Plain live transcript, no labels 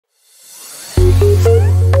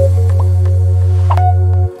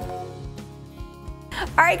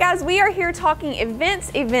right, guys, we are here talking events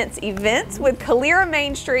with Calera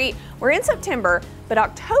Main Street. We're in September, but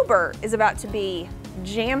October is about to be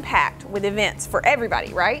jam-packed with events for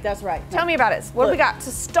everybody, right? That's right. Tell me about it. What do we got to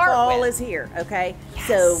start with? Fall is here, okay? Yes.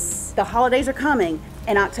 So the holidays are coming,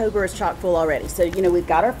 and October is chock full already. So, you know, we've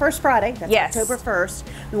got our first Friday, that's October 1st,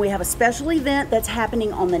 and we have a special event that's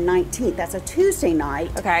happening on the 19th. That's a Tuesday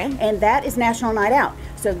night, okay, and that is National Night Out.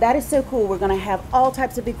 So that is so cool. We're gonna have all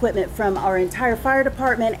types of equipment from our entire fire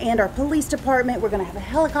department and our police department. We're gonna have a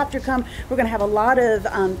helicopter come. We're gonna have a lot of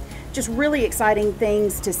just really exciting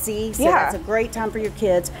things to see. So that's a great time for your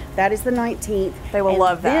kids. That is the 19th. They will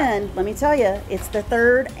love that. Then, let me tell you, it's the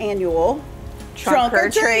 3rd annual Trunk or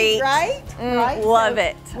treat, right? Right. Love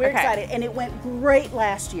it. We're excited, and it went great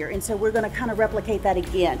last year, and so we're going to kind of replicate that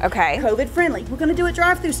again. Okay. COVID friendly. We're going to do it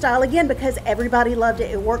drive-through style again because everybody loved it.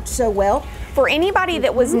 It worked so well. For anybody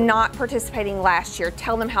that was not participating last year,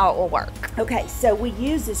 tell them how it will work. Okay, so we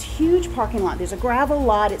use this huge parking lot. There's a gravel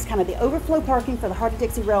lot. It's kind of the overflow parking for the Heart of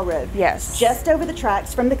Dixie Railroad. Yes. Just over the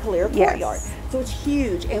tracks from the Calera courtyard. Yes. So it's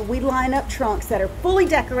huge, and we line up trunks that are fully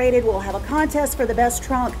decorated. We'll have a contest for the best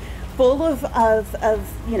trunk, full of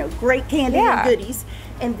you know, great candy and goodies,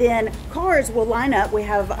 and then cars will line up. We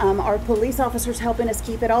have our police officers helping us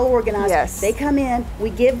keep it all organized. Yes. They come in, we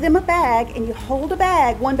give them a bag, and you hold a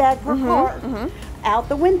bag, one bag per car, out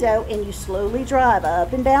the window, and you slowly drive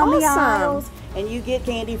up and down the aisles, and you get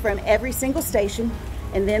candy from every single station.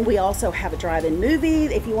 And then we also have a drive-in movie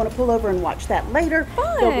if you want to pull over and watch that later.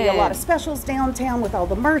 Fun. There'll be a lot of specials downtown with all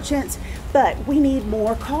the merchants, but we need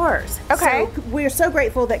more cars. Okay. So we're so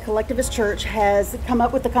grateful that Collectivist Church has come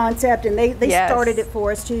up with the concept, and they started it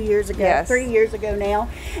for us 2 years ago, 3 years ago now,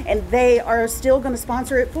 and they are still going to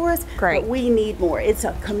sponsor it for us. Great. But we need more. It's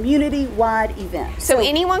a community-wide event. So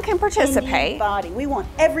anyone can participate. Anybody. We want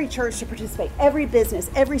every church to participate, every business,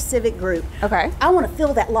 every civic group. Okay. I want to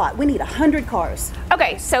fill that lot. We need 100 cars.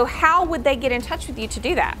 Okay, so how would they get in touch with you to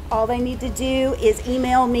do that? All they need to do is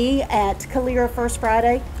email me at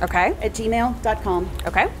calerafirstfriday@gmail.com.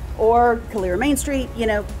 Okay. Or Calera Main Street, you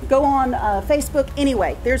know, go on Facebook.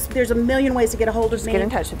 Anyway, there's a million ways to get a hold of me. Get in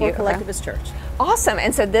touch with you. Collectivist Church. Awesome.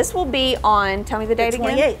 And so this will be on, tell me the date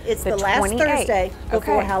again. 28th. It's the last 28th. Thursday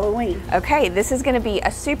before Halloween. Okay, this is going to be a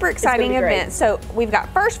super exciting event. So we've got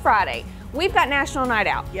First Friday. We've got National Night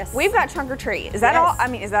Out. Yes. We've got Trunk or Treat. Is that all? I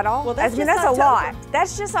mean, is that all? Well, that's that's October. A lot.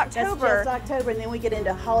 That's just October. That's just October, and then we get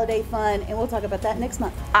into holiday fun, and we'll talk about that next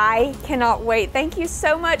month. I cannot wait. Thank you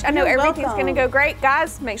so much. I know everything's going to go great.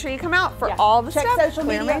 Guys, make sure you come out for all the stuff. Check social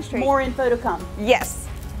media. More info to come. Yes.